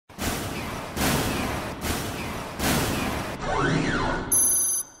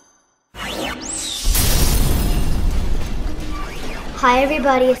Hi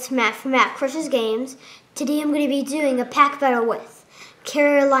everybody, it's Matt from Matt Crushes Games. Today I'm going to be doing a pack battle with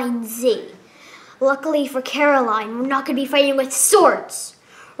Caroline Z. Luckily for Caroline, we're not going to be fighting with swords.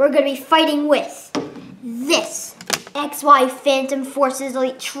 We're going to be fighting with this XY Phantom Forces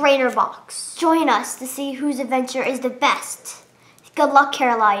Elite Trainer Box. Join us to see whose adventure is the best. Good luck,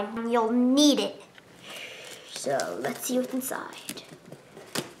 Caroline. You'll need it. So let's see what's inside.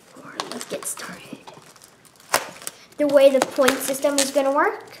 Alright, let's get started. The way the point system is going to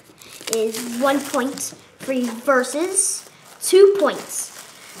work is 1 point for reverses, 2 points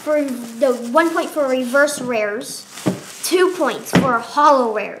for the 1 point for reverse rares, 2 points for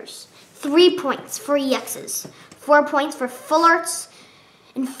holo rares, 3 points for EXs, 4 points for full arts,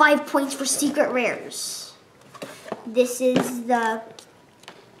 and 5 points for secret rares. This is the,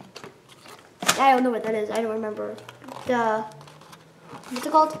 I don't know what that is, I don't remember. What's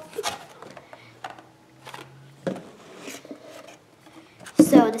it called?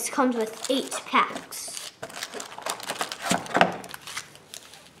 So this comes with 8 packs.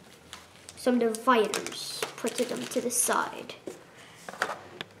 Some dividers, put them to the side.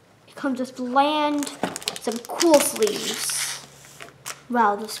 It comes with land, some cool sleeves.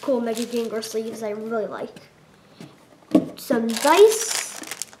 Wow, those cool Mega Ganger sleeves I really like. Some dice,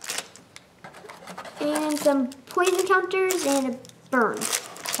 and some poison counters, and a burn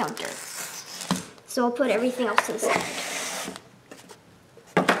counter. So I'll put everything else to the side.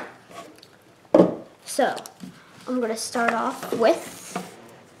 So, I'm going to start off with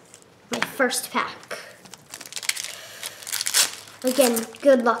my first pack. Again,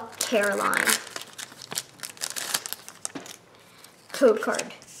 good luck, Caroline. Code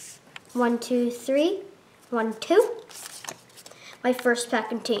card. 1, 2, 3. 1, 2. My first pack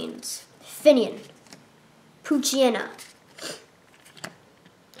contains Finian, Poochyena,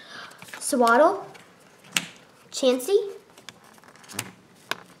 Swaddle, Chansey,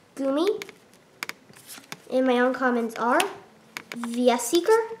 Goomy, and my uncommons are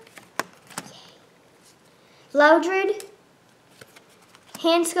Seeker, Loudred,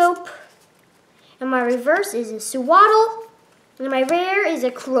 Handscope, and my reverse is a Swaddle, and my rare is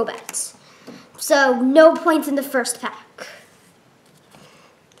a Crobat. So no points in the first pack.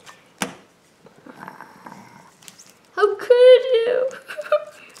 How could you?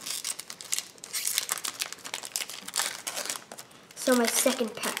 So my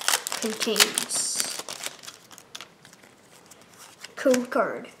second pack contains code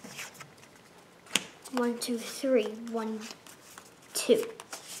card. 1, 2, 3. 1, 2.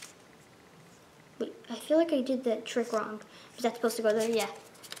 Wait, I feel like I did that trick wrong. Was that supposed to go there? Yeah.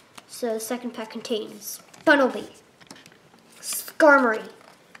 So the second pack contains Bunnelby, Skarmory,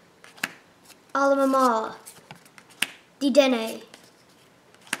 Alamamala, Dedenne,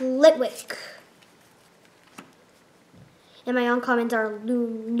 Litwick, and my uncommons are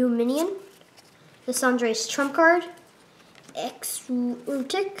Luminion, the Sandra's trump card,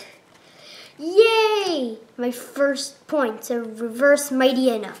 Exrutic. Yay! My first point, a reverse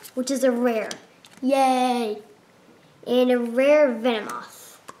Mightyena, which is a rare. Yay! And a rare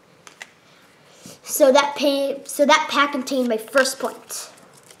Venomoth. So that pack contained my first point.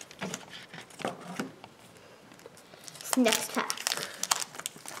 This next pack.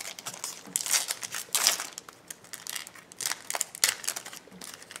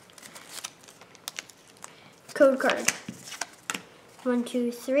 Code card. 1,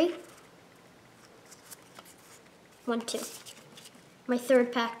 2, 3. 1, 2. My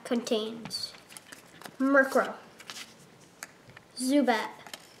third pack contains Murkrow, Zubat,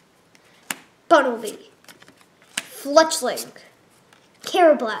 Bunnelby, Fletchling,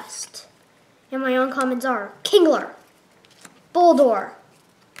 Carablast, and my uncommons are Kingler, Boldore,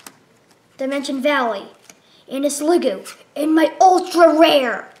 Dimension Valley, and Sliggoo. And my ultra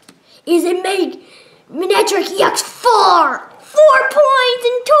rare is a Manectric EX4! 4 points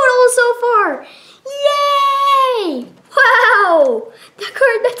in total so far! Yay! Wow! That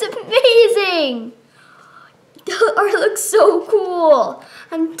card, that's amazing! The art looks so cool!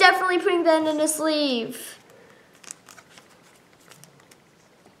 I'm definitely putting that in a sleeve.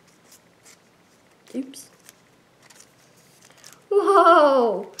 Oops.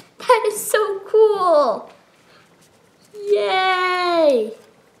 Whoa! That is so cool! Yay!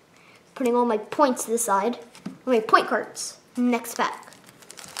 Putting all my points to the side. All my point cards. Next pack.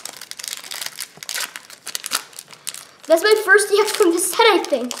 That's my first EX from the set, I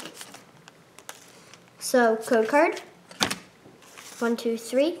think. So, code card. 1, 2,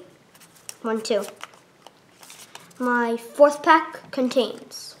 3. 1, 2. My fourth pack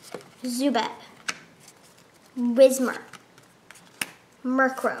contains Zubat, Whismur,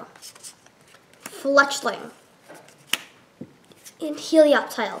 Murkrow, Fletchling, In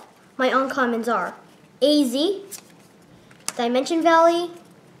Helioptile, my uncommons are AZ, Dimension Valley,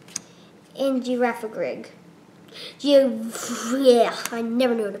 and Giraffegrig. Yeah, I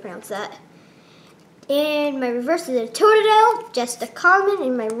never knew how to pronounce that. And my reverse is a Totodile, just a common,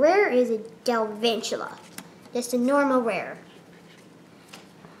 and my rare is a Galvantula, just a normal rare.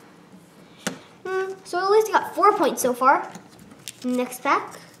 So at least I got 4 points so far. Next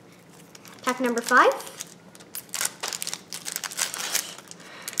pack, pack number 5.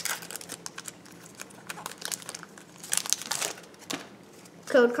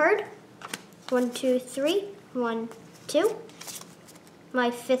 Code card, 1, 2, 3, 1, 2. My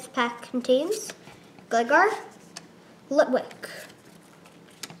 5th pack contains Gligar, Litwick,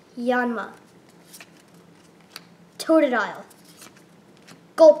 Yanma, Totodile,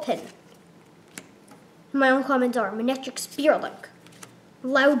 Gulpin. My uncommons are Manectric Spearlink,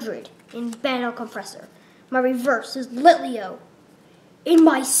 Loudred, and Battle Compressor. My reverse is Litleo. And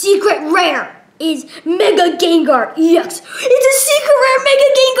my secret rare is Mega Gengar EX. It's a secret rare Mega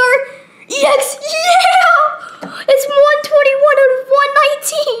Gengar EX. Yeah! It's 121 out of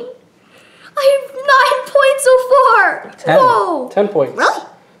 119. I have 9 points so far. 10. Whoa. 10 points. Really?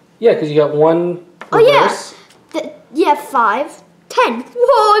 Yeah, because you got 1 reverse. Oh, yeah. Yeah, 5. 10.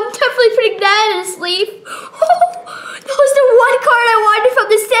 Whoa, I'm definitely putting that in a sleeve. Oh, that was the one card I wanted from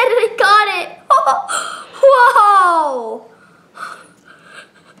the set and I got it. Oh, wow.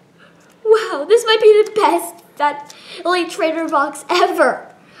 Wow, this might be the best that Elite Trainer box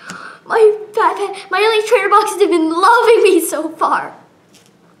ever. My Elite Trainer boxes have been loving me so far.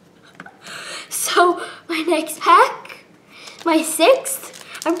 So, my next pack, my 6th,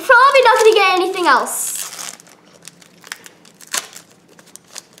 I'm probably not going to get anything else.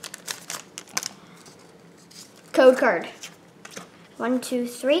 Code card. 1, 2,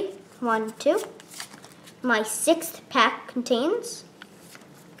 3, 1, 2. My 6th pack contains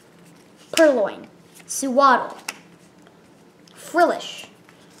Purloin, Suwaddle, Frillish,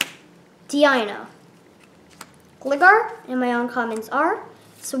 Deino, Gligar, and my uncommons are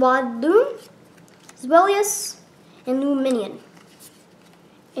Swadloon, Zwellius, and Luminion.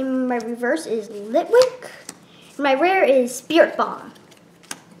 And my reverse is Litwick. And my rare is Spirit Bomb.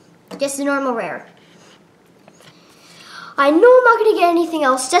 Just a normal rare. I know I'm not going to get anything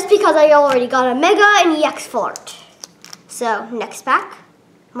else just because I already got a Mega and EX full art. So, next pack.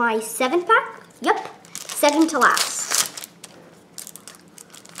 My 7th pack. Yep, 7 to last.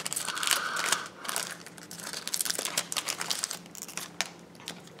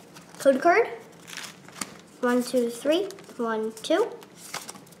 Code card. 1, 2, 3, 1, 2.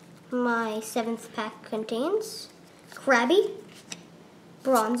 My 7th pack contains Krabby,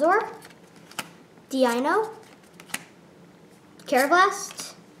 Bronzor, Deino,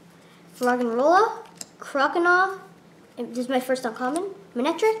 Carablast, Roggenrola, Croconaw, and this is my first uncommon,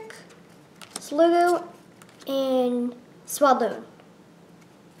 Manectric, Slugo, and Swadloon.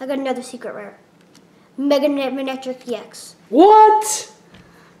 I got another secret rare. Mega Manectric EX. What?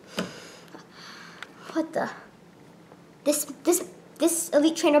 What the? This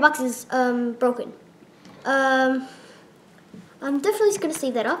Elite Trainer box is broken. I'm definitely just gonna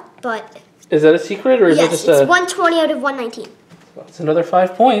sleeve that up, but Is that a secret or is yes, it just it's a 120 out of 119. Well, it's another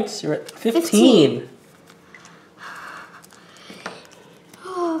 5 points. You're at 15.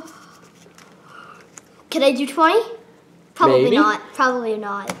 Can I do 20? Probably Maybe. not. Probably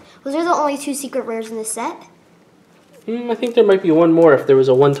not. Was there the only 2 secret rares in this set? I think there might be one more if there was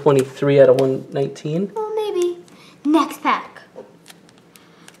a 123 out of 119. Well, maybe. Next pack.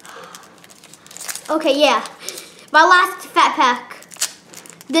 Okay, yeah. My last fat pack.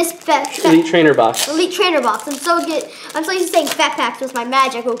 This Elite Trainer box. Elite Trainer box. I'm so used to saying fat packs with my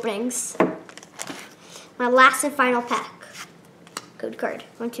magic openings. My last and final pack. Code card.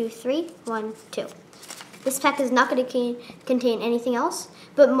 1, 2, 3, 1, 2. This pack is not going to contain anything else,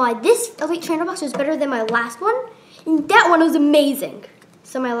 but this Elite Trainer box was better than my last one, and that one was amazing.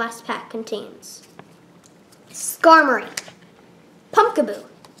 So my last pack contains Skarmory, Pumpkaboo,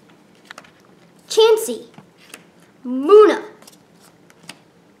 Chansey, Munna,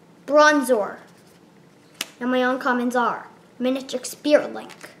 Bronzor, and my uncommons are Manectric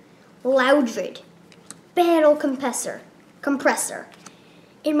Spearlink, Loudred, Battle Compressor,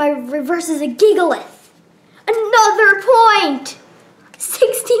 and my reverse is a Gigalith. Another point!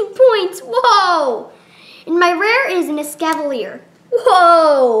 16 points, whoa! And my rare is an Escavalier.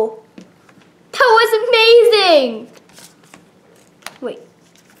 Whoa! That was amazing! Wait.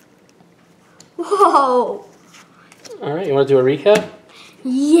 Whoa! Alright, you want to do a recap?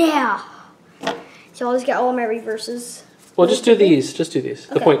 Yeah! So I'll just get all my reverses. Well, just do these. Just do these.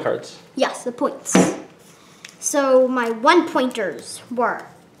 The Okay. point cards. Yes, the points. So my 1-pointers were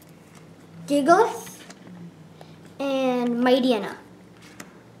Gigalith and Mightyena.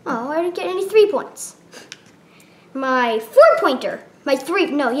 Oh, I didn't get any 3 points. My 4-pointer, my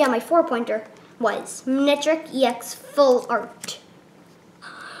 4-pointer was Manectric EX Full Art.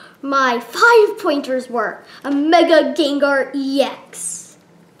 My 5-pointers were a Mega Gengar EX.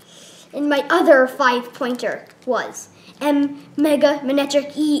 And my other 5-pointer was Mega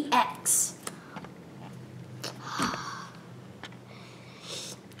Manectric EX.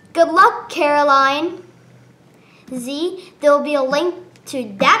 Good luck, Caroline Z. There will be a link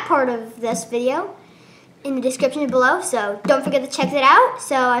to that part of this video in the description below, so don't forget to check it out.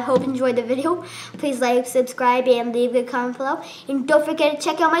 So I hope you enjoyed the video. Please like, subscribe, and leave a comment below. And don't forget to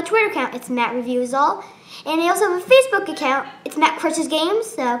check out my Twitter account. It's Matt Reviews All. And I also have a Facebook account. It's Matt Crushes Games.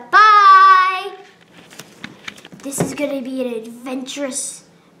 So bye! This is going to be an adventurous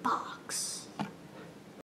box.